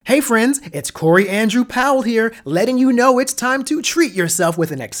Hey friends, it's Corey Andrew Powell here, letting you know it's time to treat yourself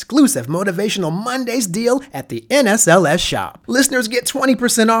with an exclusive Motivational Mondays deal at the NSLS shop. Listeners get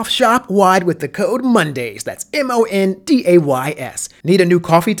 20% off shop-wide with the code MONDAYS. That's MONDAYS. Need a new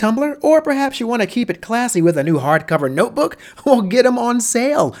coffee tumbler? Or perhaps you want to keep it classy with a new hardcover notebook? Well, get them on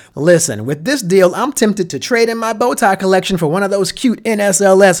sale. Listen, with this deal, I'm tempted to trade in my bow tie collection for one of those cute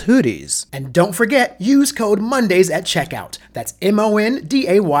NSLS hoodies. And don't forget, use code MONDAYS at checkout. That's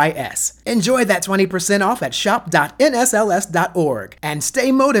MONDAYS. Enjoy that 20% off at shop.nsls.org. And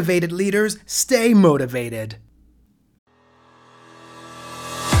stay motivated, leaders. Stay motivated.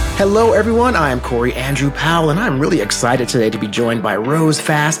 Hello, everyone. I am Corey Andrew Powell, and I'm really excited today to be joined by Rose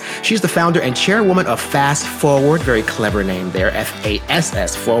Fass. She's the founder and chairwoman of Fass Forward, very clever name there,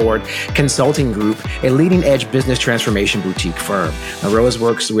 Fass Forward Consulting Group, a leading-edge business transformation boutique firm. Now, Rose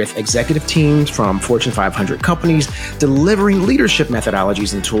works with executive teams from Fortune 500 companies, delivering leadership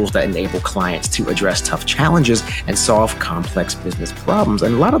methodologies and tools that enable clients to address tough challenges and solve complex business problems.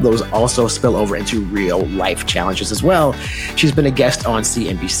 And a lot of those also spill over into real-life challenges as well. She's been a guest on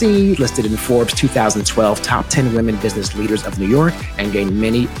CNBC, listed in Forbes 2012 Top 10 Women Business Leaders of New York, and gained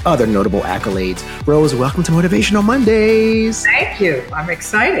many other notable accolades. Rose, welcome to Motivational Mondays. Thank you. I'm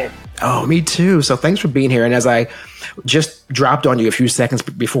excited. Oh, me too. So thanks for being here. And as I just dropped on you a few seconds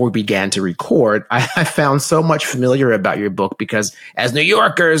before we began to record, I found so much familiar about your book because as New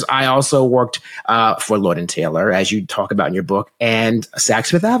Yorkers, I also worked for Lord & Taylor, as you talk about in your book, and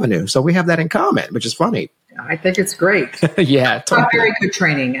Saks Fifth Avenue. So we have that in common, which is funny. I think it's great. Yeah, totally. Very good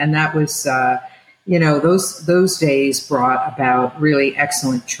training. And that was, those days brought about really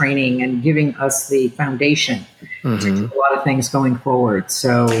excellent training and giving us the foundation to do a lot of things going forward.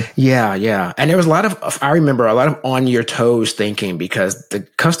 So yeah. And there was I remember a lot of on your toes thinking because the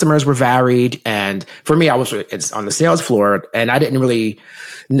customers were varied. And for me, it's on the sales floor and I didn't really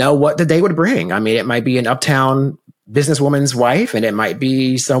know what the day would bring. I mean, it might be an uptown businesswoman's wife, and it might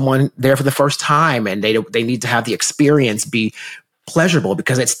be someone there for the first time, and they need to have the experience be pleasurable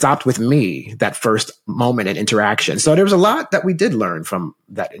because it stopped with me, that first moment and interaction. So there was a lot that we did learn from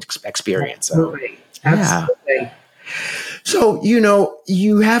that experience. Absolutely. Yeah. So,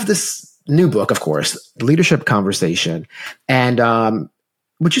 you have this new book, of course, Leadership Conversation. And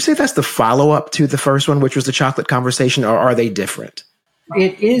would you say that's the follow-up to the first one, which was the chocolate conversation, or are they different?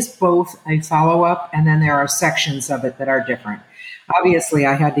 It is both a follow-up, and then there are sections of it that are different. Obviously,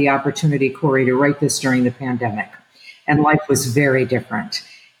 I had the opportunity, Corey, to write this during the pandemic, and life was very different.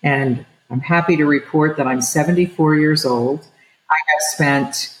 And I'm happy to report that I'm 74 years old. I have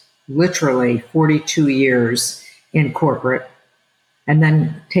spent literally 42 years in corporate, and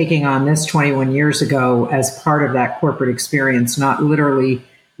then taking on this 21 years ago as part of that corporate experience, not literally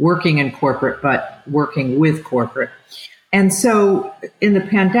working in corporate, but working with corporate. And so in the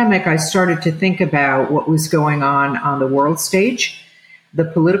pandemic, I started to think about what was going on the world stage, the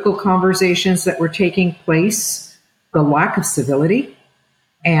political conversations that were taking place, the lack of civility,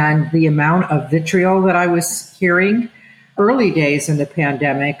 and the amount of vitriol that I was hearing. Early days in the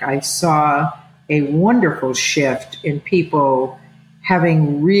pandemic, I saw a wonderful shift in people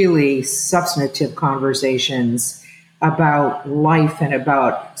having really substantive conversations about life and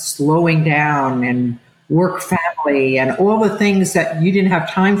about slowing down and work, family, and all the things that you didn't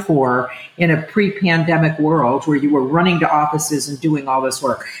have time for in a pre-pandemic world where you were running to offices and doing all this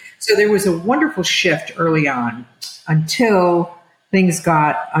work. So there was a wonderful shift early on until things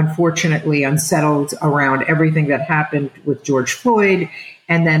got, unfortunately, unsettled around everything that happened with George Floyd,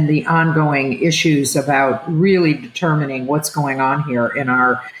 and then the ongoing issues about really determining what's going on here in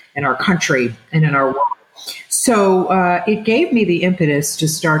our country and in our world. So it gave me the impetus to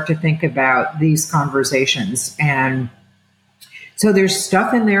start to think about these conversations. And so there's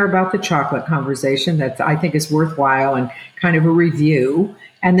stuff in there about the chocolate conversation that I think is worthwhile and kind of a review.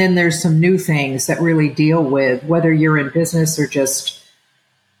 And then there's some new things that really deal with whether you're in business or just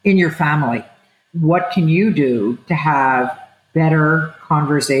in your family. What can you do to have better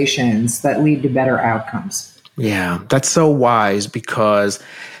conversations that lead to better outcomes? Yeah, that's so wise because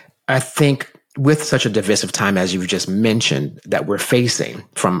I think with such a divisive time, as you've just mentioned, that we're facing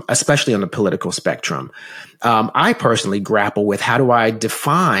from, especially on the political spectrum, I personally grapple with how do I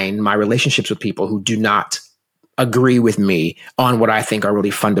define my relationships with people who do not agree with me on what I think are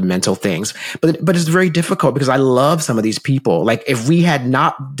really fundamental things. But it's very difficult because I love some of these people. Like if we had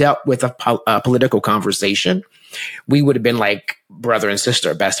not dealt with a political conversation, we would have been like brother and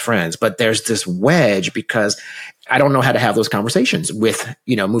sister, best friends. But there's this wedge because I don't know how to have those conversations with,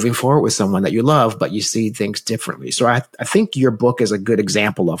 moving forward with someone that you love, but you see things differently. So I think your book is a good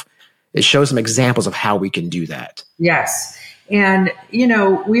example of, it shows some examples of how we can do that. Yes. And,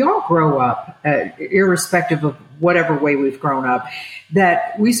 we all grow up, irrespective of whatever way we've grown up,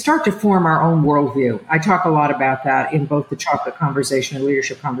 that we start to form our own worldview. I talk a lot about that in both the chocolate conversation and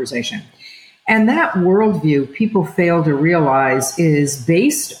leadership conversation. And that worldview, people fail to realize, is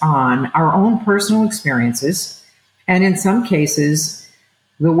based on our own personal experiences, and in some cases,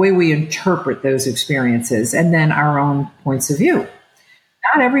 the way we interpret those experiences, and then our own points of view.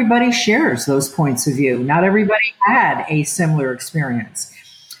 Not everybody shares those points of view. Not everybody had a similar experience.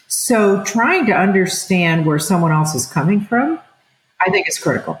 So trying to understand where someone else is coming from, I think is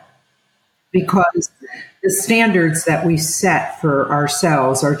critical, because the standards that we set for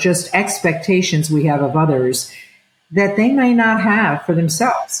ourselves are just expectations we have of others that they may not have for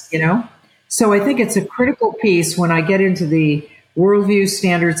themselves, So I think it's a critical piece when I get into the worldview,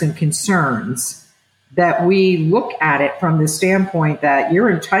 standards, and concerns, that we look at it from the standpoint that you're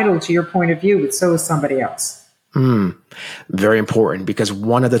entitled to your point of view, but so is somebody else. Very important, because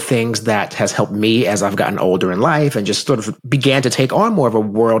one of the things that has helped me as I've gotten older in life and just sort of began to take on more of a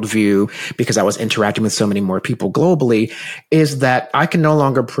worldview, because I was interacting with so many more people globally, is that I can no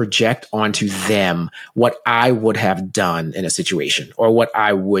longer project onto them what I would have done in a situation or what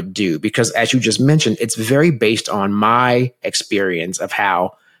I would do. Because as you just mentioned, it's very based on my experience of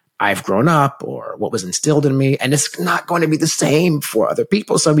how I've grown up or what was instilled in me, and it's not going to be the same for other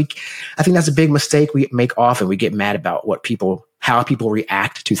people. So I think that's a big mistake we make often. We get mad about how people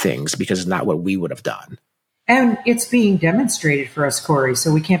react to things because it's not what we would have done. And it's being demonstrated for us, Corey,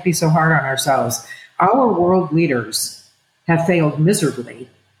 so we can't be so hard on ourselves. Our world leaders have failed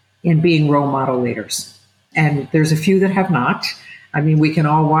miserably in being role model leaders. And there's a few that have not. I mean, we can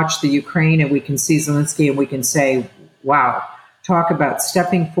all watch the Ukraine and we can see Zelensky and we can say, wow, talk about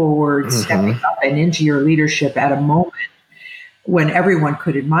stepping forward, stepping up and into your leadership at a moment when everyone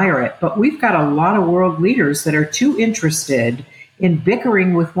could admire it. But we've got a lot of world leaders that are too interested in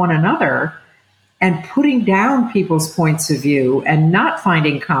bickering with one another and putting down people's points of view and not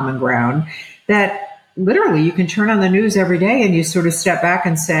finding common ground, that literally you can turn on the news every day and you sort of step back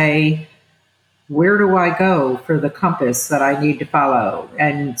and say, where do I go for the compass that I need to follow?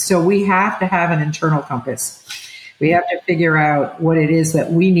 And so we have to have an internal compass. We have to figure out what it is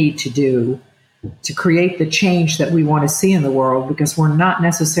that we need to do to create the change that we want to see in the world, because we're not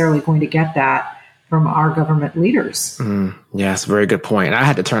necessarily going to get that from our government leaders. Yes, very good point. And I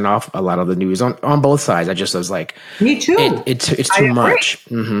had to turn off a lot of the news on both sides. I was like, me too. It's too much.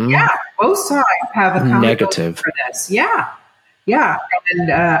 Yeah, both sides have accountability negative for this. Yeah.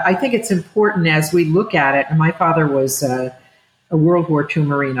 And I think it's important as we look at it. And my father was a World War II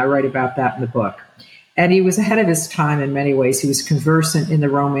Marine. I write about that in the book. And he was ahead of his time in many ways. He was conversant in the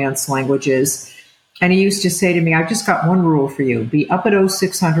Romance languages. And he used to say to me, I've just got one rule for you. Be up at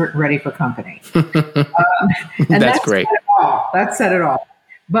 0600 and ready for company. And that's great. That said it all.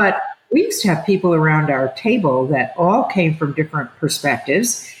 But we used to have people around our table that all came from different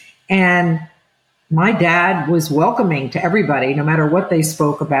perspectives. And my dad was welcoming to everybody, no matter what they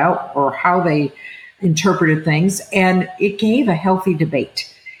spoke about or how they interpreted things. And it gave a healthy debate.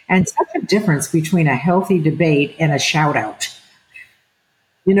 And such a difference between a healthy debate and a shout out.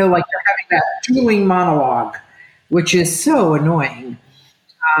 Like you're having that dueling monologue, which is so annoying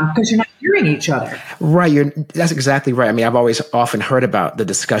because you're not hearing each other. Right. That's exactly right. I mean, I've always often heard about the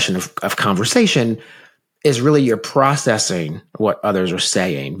discussion of conversation is really you're processing what others are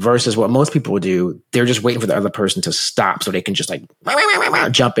saying versus what most people do. They're just waiting for the other person to stop so they can just like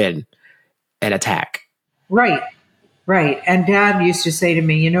jump in and attack. Right. And Dad used to say to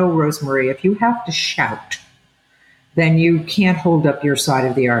me, Rosemary, if you have to shout, then you can't hold up your side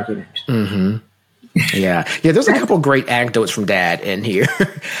of the argument. Yeah. There's a couple great anecdotes from Dad in here.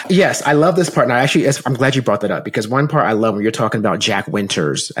 Yes, I love this part. And I'm glad you brought that up, because one part I love when you're talking about Jack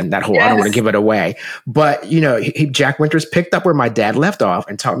Winters and that whole, I don't want to give it away, but Jack Winters picked up where my dad left off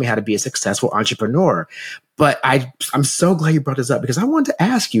and taught me how to be a successful entrepreneur. But I'm so glad you brought this up, because I wanted to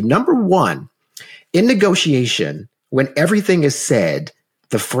ask you, number one, in negotiation, when everything is said,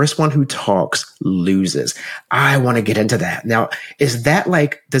 the first one who talks loses. I want to get into that. Now, does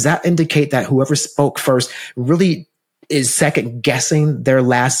that indicate that whoever spoke first really is second guessing their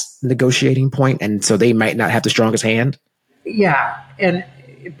last negotiating point, and so they might not have the strongest hand? Yeah, and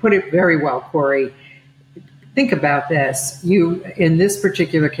put it very well, Corey. Think about this. In this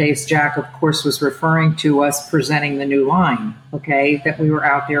particular case, Jack, of course, was referring to us presenting the new line, okay, that we were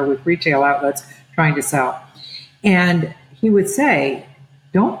out there with retail outlets trying to sell. And he would say,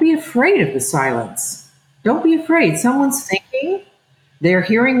 don't be afraid of the silence. Don't be afraid. Someone's thinking. They're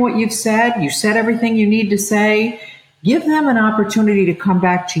hearing what you've said. You said everything you need to say. Give them an opportunity to come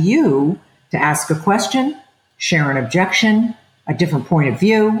back to you to ask a question, share an objection, a different point of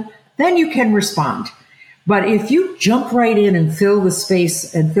view, then you can respond. But if you jump right in and fill the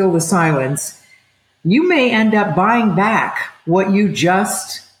space and fill the silence, you may end up buying back what you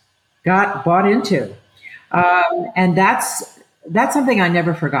just got bought into. And that's something I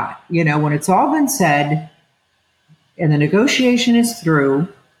never forgot. When it's all been said and the negotiation is through,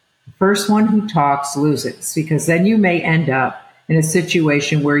 the first one who talks loses, because then you may end up in a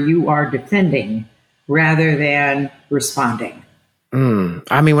situation where you are defending rather than responding.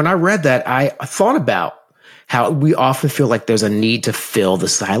 I mean, when I read that, I thought about how we often feel like there's a need to fill the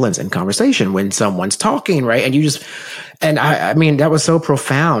silence in conversation when someone's talking, right? And I mean, that was so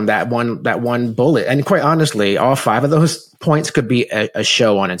profound, that one bullet. And quite honestly, all 5 of those points could be a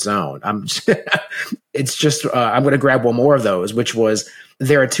show on its own. I'm going to grab one more of those, which was,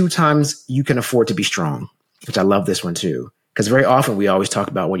 there are 2 times you can afford to be strong, which I love this one too. Because very often we always talk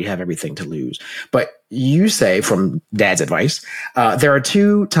about when you have everything to lose. But you say, from Dad's advice, there are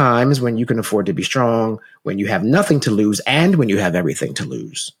 2 times when you can afford to be strong: when you have nothing to lose and when you have everything to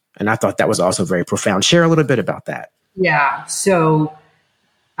lose. And I thought that was also very profound. Share a little bit about that. Yeah. So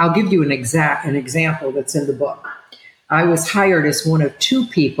I'll give you an example that's in the book. I was hired as one of 2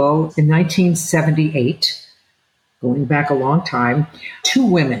 people in 1978, going back a long time. 2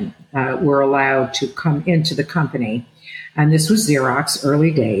 women were allowed to come into the company. And this was Xerox,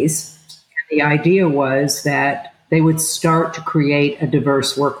 early days. And the idea was that they would start to create a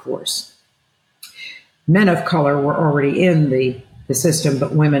diverse workforce. Men of color were already in the system,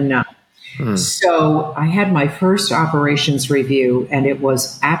 but women not. So I had my first operations review, and it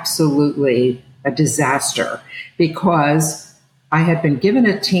was absolutely a disaster, because I had been given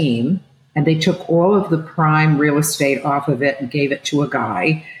a team, and they took all of the prime real estate off of it and gave it to a guy.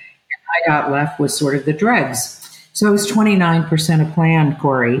 And I got left with sort of the dregs. So I was 29% of plan,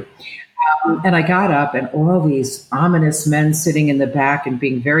 Corey. And I got up, and all these ominous men sitting in the back and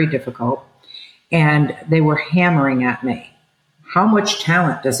being very difficult. And they were hammering at me. How much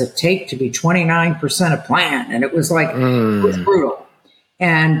talent does it take to be 29% of plan? And it was like, it was brutal.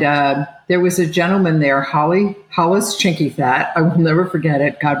 And there was a gentleman there, Hollis Chinky Fat. I will never forget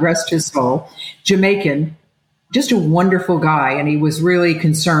it. God rest his soul. Jamaican. Just a wonderful guy, and he was really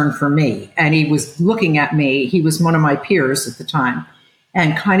concerned for me. And he was looking at me. He was one of my peers at the time,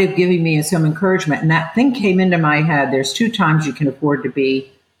 and kind of giving me some encouragement. And that thing came into my head. There's 2 times you can afford to be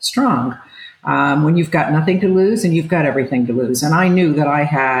strong. When you've got nothing to lose and you've got everything to lose. And I knew that I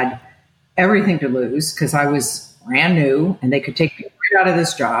had everything to lose because I was brand new and they could take me right out of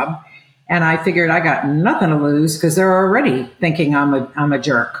this job. And I figured I got nothing to lose because they're already thinking I'm a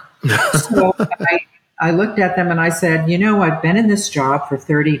jerk. So I looked at them and I said, I've been in this job for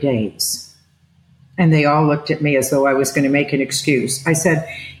 30 days. And they all looked at me as though I was going to make an excuse. I said,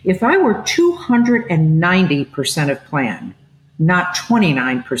 if I were 290% of plan, not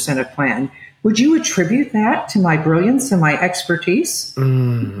 29% of plan, would you attribute that to my brilliance and my expertise?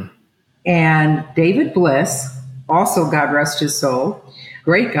 And David Bliss, also God rest his soul,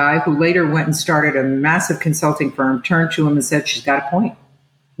 great guy who later went and started a massive consulting firm, turned to him and said, she's got a point.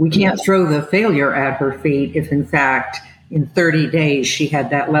 We can't throw the failure at her feet if, in fact, in 30 days she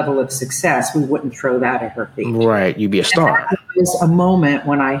had that level of success. We wouldn't throw that at her feet. Right. You'd be a star. And that was a moment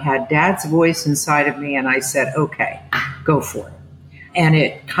when I had Dad's voice inside of me, and I said, okay, go for it. And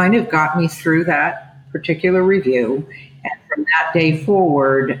it kind of got me through that particular review. And from that day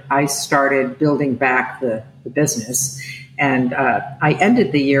forward, I started building back the business. And I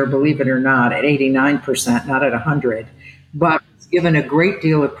ended the year, believe it or not, at 89%, not at 100, but given a great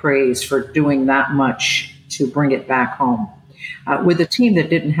deal of praise for doing that much to bring it back home with a team that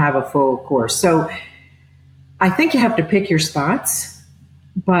didn't have a full course. So I think you have to pick your spots,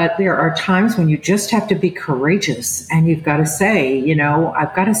 but there are times when you just have to be courageous and you've got to say,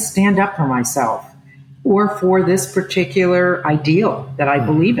 I've got to stand up for myself or for this particular ideal that I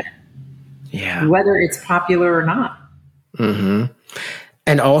believe in, whether it's popular or not. Mm-hmm.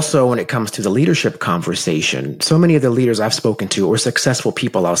 And also when it comes to the leadership conversation, so many of the leaders I've spoken to, or successful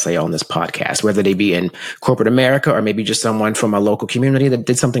people, I'll say, on this podcast, whether they be in corporate America or maybe just someone from a local community that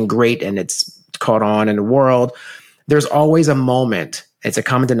did something great and it's caught on in the world, there's always a moment, it's a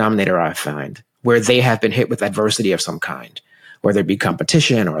common denominator I find, where they have been hit with adversity of some kind, whether it be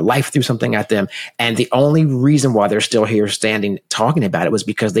competition or life threw something at them. And the only reason why they're still here standing talking about it was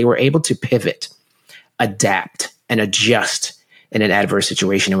because they were able to pivot, adapt, and adjust in an adverse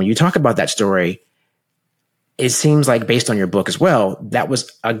situation. And when you talk about that story, it seems like, based on your book as well, that was,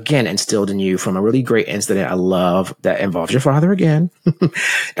 again, instilled in you from a really great incident I love that involves your father again.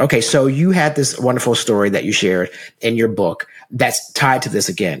 Okay, so you had this wonderful story that you shared in your book that's tied to this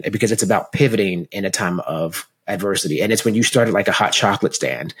again, because it's about pivoting in a time of adversity. And it's when you started like a hot chocolate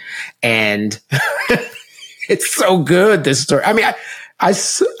stand. And it's so good, this story. I mean, I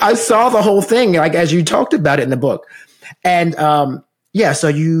saw the whole thing, like as you talked about it in the book. And so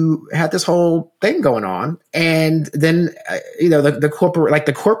you had this whole thing going on. And then,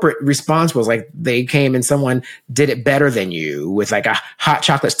 the corporate response was like they came and someone did it better than you with like a hot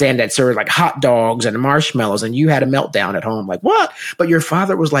chocolate stand that served like hot dogs and marshmallows. And you had a meltdown at home, like, what? But your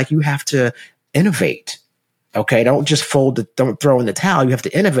father was like, you have to innovate. Okay. Don't just don't throw in the towel. You have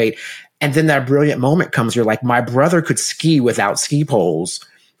to innovate. And then that brilliant moment comes. You're like, my brother could ski without ski poles.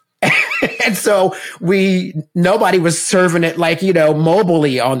 And so nobody was serving it like,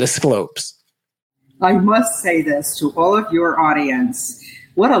 mobily on the slopes. I must say this to all of your audience.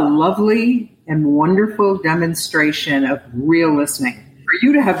 What a lovely and wonderful demonstration of real listening. For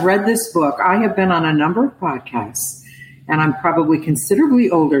you to have read this book, I have been on a number of podcasts, and I'm probably considerably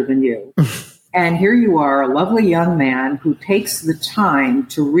older than you. And here you are, a lovely young man who takes the time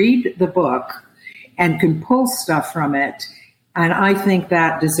to read the book and can pull stuff from it. And I think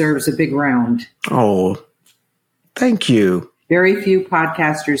that deserves a big round. Oh, thank you. Very few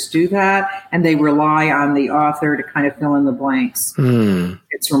podcasters do that, and they rely on the author to kind of fill in the blanks.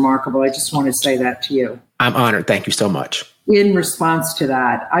 It's remarkable. I just want to say that to you. I'm honored. Thank you so much. In response to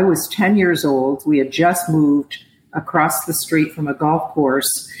that, I was 10 years old. We had just moved across the street from a golf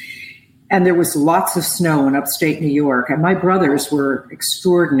course, and there was lots of snow in upstate New York. And my brothers were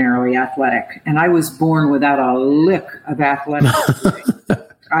extraordinarily athletic. And I was born without a lick of athletic ability.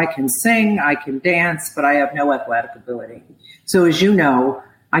 I can sing, I can dance, but I have no athletic ability. So as you know,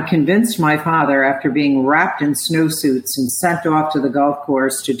 I convinced my father, after being wrapped in snowsuits and sent off to the golf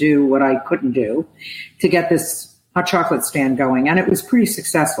course to do what I couldn't do, to get this hot chocolate stand going. And it was pretty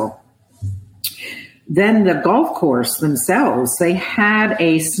successful. Then the golf course themselves, they had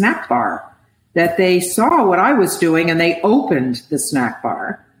a snack bar that they saw what I was doing, and they opened the snack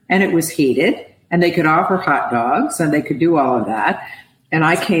bar, and it was heated, and they could offer hot dogs, and they could do all of that. And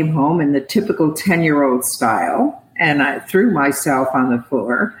I came home in the typical 10-year-old style, and I threw myself on the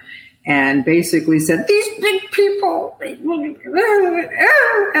floor and basically said, "These big people,"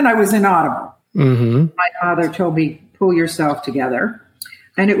 and I was inaudible. Mm-hmm. My father told me, "Pull yourself together."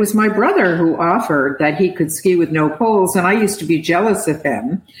 And it was my brother who offered that he could ski with no poles. And I used to be jealous of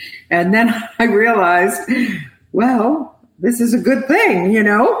him. And then I realized, well, this is a good thing,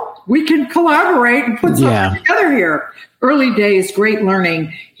 we can collaborate and put something together here. Early days, great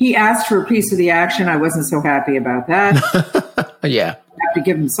learning. He asked for a piece of the action. I wasn't so happy about that. Yeah. I have to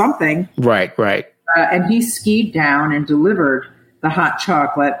give him something. Right. And he skied down and delivered the hot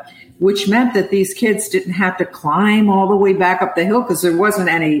chocolate, which meant that these kids didn't have to climb all the way back up the hill because there wasn't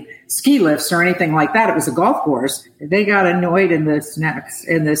any ski lifts or anything like that. It was a golf course. They got annoyed in the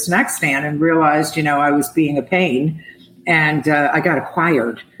snack stand and realized, I was being a pain, and I got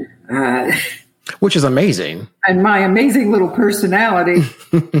acquired. Which is amazing. And my amazing little personality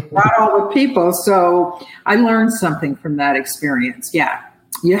brought all the people. So I learned something from that experience. Yeah.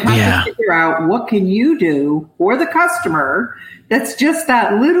 You have to figure out what can you do for the customer that's just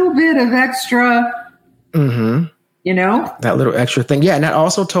that little bit of extra, that little extra thing. Yeah. And that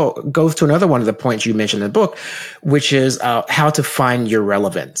also goes to another one of the points you mentioned in the book, which is how to find your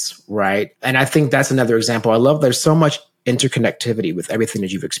relevance. Right. And I think that's another example. I love there's so much interconnectivity with everything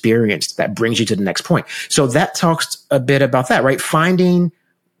that you've experienced that brings you to the next point. So that talks a bit about that, right? Finding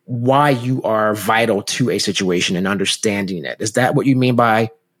why you are vital to a situation and understanding it. Is that what you mean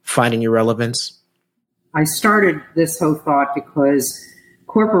by finding your relevance? I started this whole thought because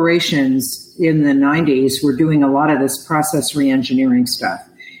corporations in the 90s were doing a lot of this process reengineering stuff.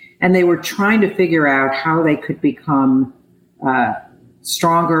 And they were trying to figure out how they could become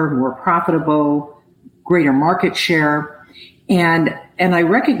stronger, more profitable, greater market share. And I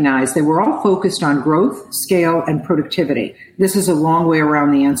recognized they were all focused on growth, scale, and productivity. This is a long way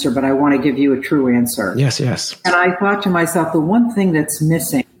around the answer, but I want to give you a true answer. Yes. And I thought to myself, the one thing that's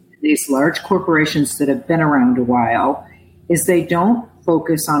missing these large corporations that have been around a while is they don't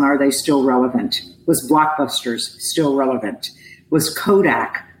focus on, are they still relevant? Was Blockbusters still relevant? Was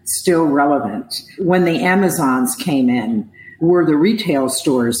Kodak still relevant? When the Amazons came in, were the retail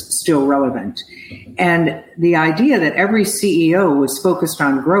stores still relevant? And the idea that every CEO was focused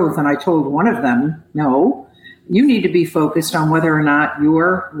on growth, and I told one of them, no, you need to be focused on whether or not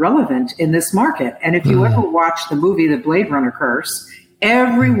you're relevant in this market. And if you ever watch the movie The Blade Runner Curse,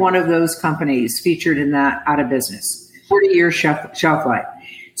 every one of those companies featured in that out of business, 40-year shelf life.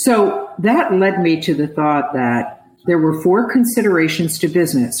 So that led me to the thought that there were 4 considerations to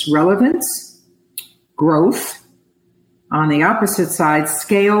business: relevance, growth, on the opposite side,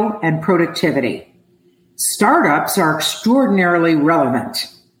 scale and productivity. Startups are extraordinarily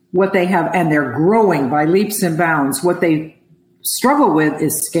relevant. What they have, and they're growing by leaps and bounds. What they struggle with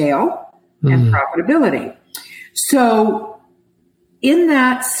is scale and profitability. So in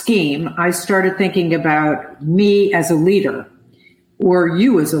that scheme, I started thinking about me as a leader, or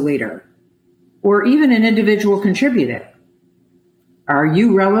you as a leader, or even an individual contributor. Are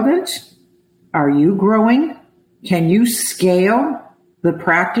you relevant? Are you growing? Can you scale the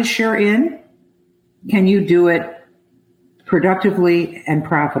practice you're in? Can you do it productively and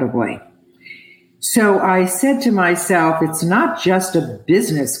profitably? So I said to myself, it's not just a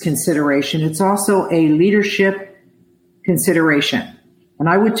business consideration, it's also a leadership consideration. And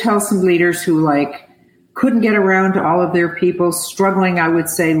I would tell some leaders who couldn't get around to all of their people struggling, I would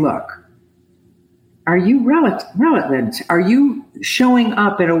say, look, are you relevant? Are you showing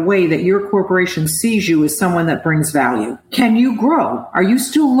up in a way that your corporation sees you as someone that brings value? Can you grow? Are you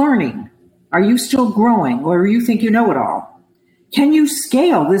still learning? Are you still growing? Or you think you know it all? Can you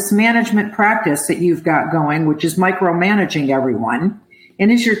scale this management practice that you've got going, which is micromanaging everyone?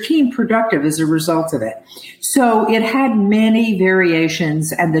 And is your team productive as a result of it? So it had many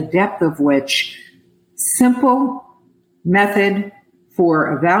variations, and the depth of which simple method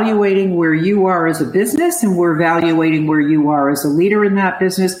for evaluating where you are as a business, and we're evaluating where you are as a leader in that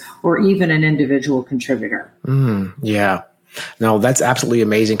business or even an individual contributor. Yeah. No, that's absolutely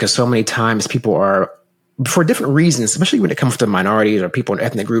amazing, because so many times people are, for different reasons, especially when it comes to minorities or people in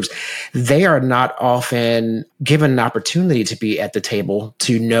ethnic groups, they are not often given an opportunity to be at the table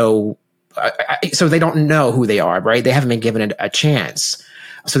to know. So they don't know who they are, right? They haven't been given a chance.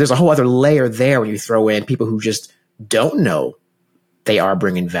 So there's a whole other layer there when you throw in people who just don't know they are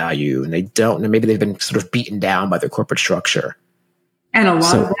bringing value, and they don't know, maybe they've been sort of beaten down by their corporate structure. And a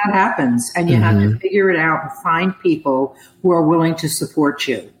lot of that happens, and you have to figure it out and find people who are willing to support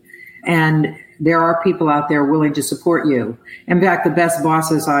you. And there are people out there willing to support you. In fact, the best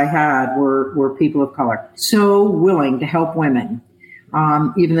bosses I had were people of color, so willing to help women.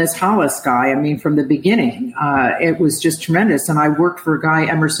 Even this Hollis guy, from the beginning, it was just tremendous. And I worked for a guy,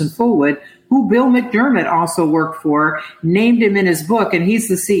 Emerson Fullwood, who Bill McDermott also worked for, named him in his book, and he's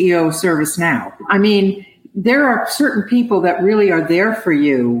the CEO of ServiceNow. There are certain people that really are there for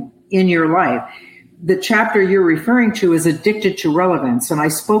you in your life. The chapter you're referring to is Addicted to Relevance, and I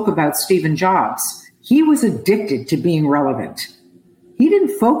spoke about Stephen Jobs. He was addicted to being relevant. He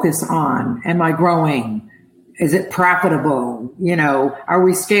didn't focus on, am I growing? Is it profitable? Are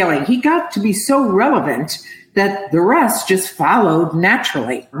we scaling? He got to be so relevant that the rest just followed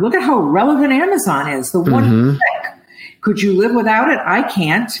naturally. Look at how relevant Amazon is, the one click. Could you live without it? I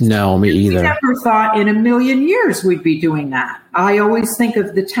can't. No, me either. We never thought in a million years we'd be doing that. I always think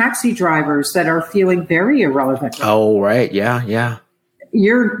of the taxi drivers that are feeling very irrelevant. Oh, right. Yeah.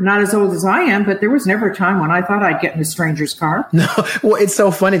 You're not as old as I am, but there was never a time when I thought I'd get in a stranger's car. No, well, it's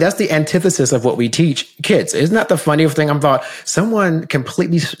so funny. That's the antithesis of what we teach kids. Isn't that the funniest thing? I thought someone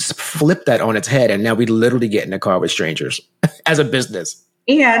completely flipped that on its head, and now we literally get in a car with strangers as a business.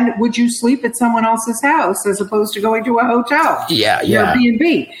 And would you sleep at someone else's house as opposed to going to a hotel? Yeah.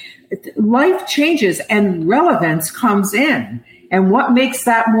 Airbnb. Life changes and relevance comes in. And what makes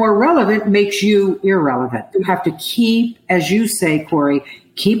that more relevant makes you irrelevant. You have to keep, as you say, Corey,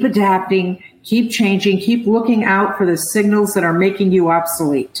 keep adapting, keep changing, keep looking out for the signals that are making you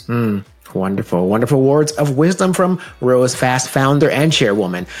obsolete. Wonderful, wonderful words of wisdom from Rose Fass, founder and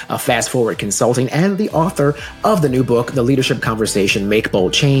chairwoman of Fast Forward Consulting and the author of the new book, The Leadership Conversation, Make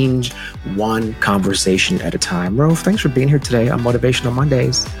Bold Change, One Conversation at a Time. Rose, thanks for being here today on Motivational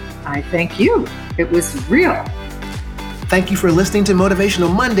Mondays. I thank you. It was real. Thank you for listening to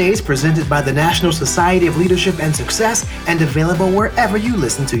Motivational Mondays, presented by the National Society of Leadership and Success, and available wherever you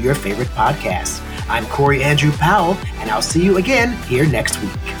listen to your favorite podcasts. I'm Corey Andrew Powell, and I'll see you again here next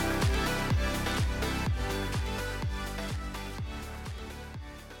week.